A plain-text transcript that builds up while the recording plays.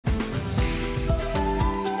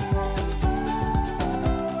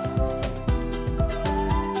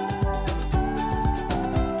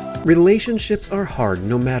Relationships are hard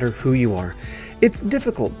no matter who you are. It's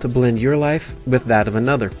difficult to blend your life with that of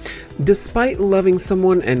another. Despite loving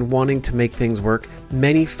someone and wanting to make things work,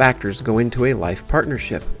 many factors go into a life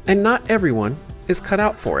partnership, and not everyone is cut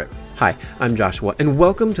out for it. Hi, I'm Joshua, and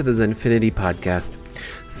welcome to the Zenfinity podcast.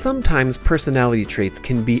 Sometimes personality traits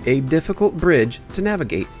can be a difficult bridge to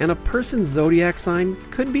navigate, and a person's zodiac sign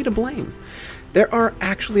could be to blame. There are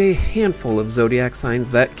actually a handful of zodiac signs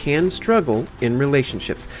that can struggle in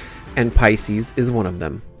relationships, and Pisces is one of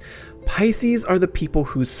them. Pisces are the people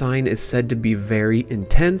whose sign is said to be very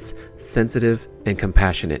intense, sensitive, and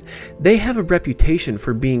compassionate. They have a reputation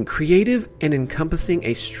for being creative and encompassing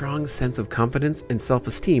a strong sense of confidence and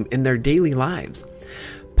self-esteem in their daily lives.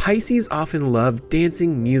 Pisces often love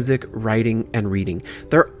dancing, music, writing, and reading.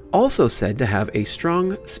 They're also said to have a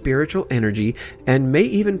strong spiritual energy and may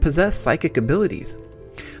even possess psychic abilities.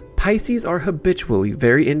 Pisces are habitually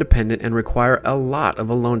very independent and require a lot of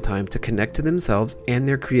alone time to connect to themselves and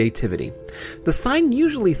their creativity. The sign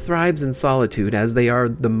usually thrives in solitude as they are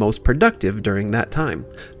the most productive during that time.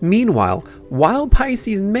 Meanwhile, while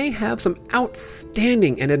Pisces may have some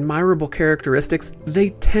outstanding and admirable characteristics, they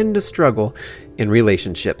tend to struggle in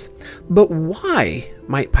relationships. But why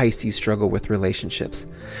might Pisces struggle with relationships?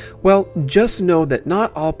 Well, just know that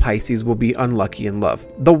not all Pisces will be unlucky in love.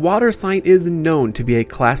 The water sign is known to be a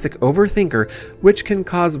classic overthinker, which can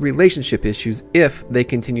cause relationship issues if they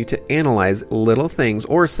continue to analyze little things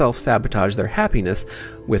or self-sabotage their happiness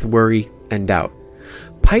with worry and doubt.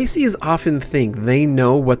 Pisces often think they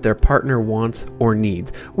know what their partner wants or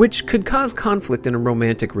needs, which could cause conflict in a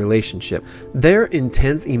romantic relationship. Their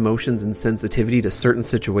intense emotions and sensitivity to certain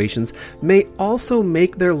situations may also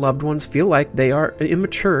make their loved ones feel like they are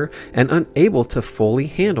immature and unable to fully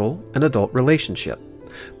handle an adult relationship.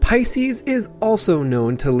 Pisces is also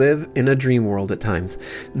known to live in a dream world at times.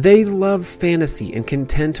 They love fantasy and can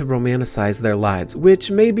tend to romanticize their lives,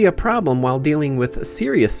 which may be a problem while dealing with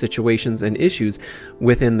serious situations and issues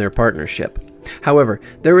within their partnership. However,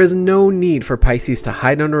 there is no need for Pisces to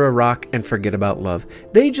hide under a rock and forget about love.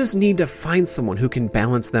 They just need to find someone who can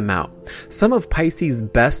balance them out. Some of Pisces'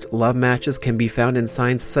 best love matches can be found in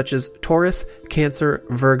signs such as Taurus, Cancer,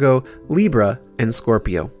 Virgo, Libra, and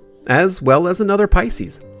Scorpio, as well as another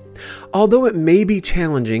Pisces. Although it may be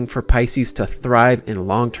challenging for Pisces to thrive in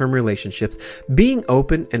long-term relationships, being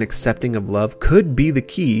open and accepting of love could be the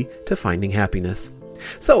key to finding happiness.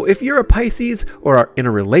 So if you're a Pisces or are in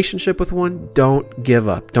a relationship with one, don't give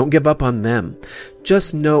up. Don't give up on them.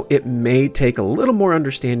 Just know it may take a little more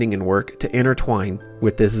understanding and work to intertwine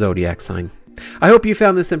with this zodiac sign. I hope you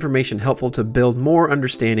found this information helpful to build more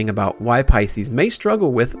understanding about why Pisces may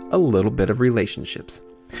struggle with a little bit of relationships.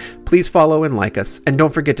 Please follow and like us, and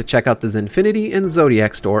don't forget to check out the Zenfinity and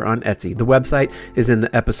Zodiac store on Etsy. The website is in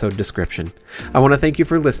the episode description. I want to thank you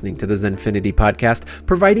for listening to the Zenfinity podcast,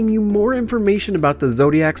 providing you more information about the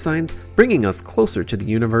zodiac signs, bringing us closer to the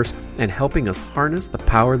universe, and helping us harness the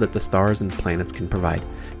power that the stars and planets can provide.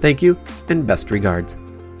 Thank you, and best regards.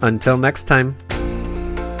 Until next time.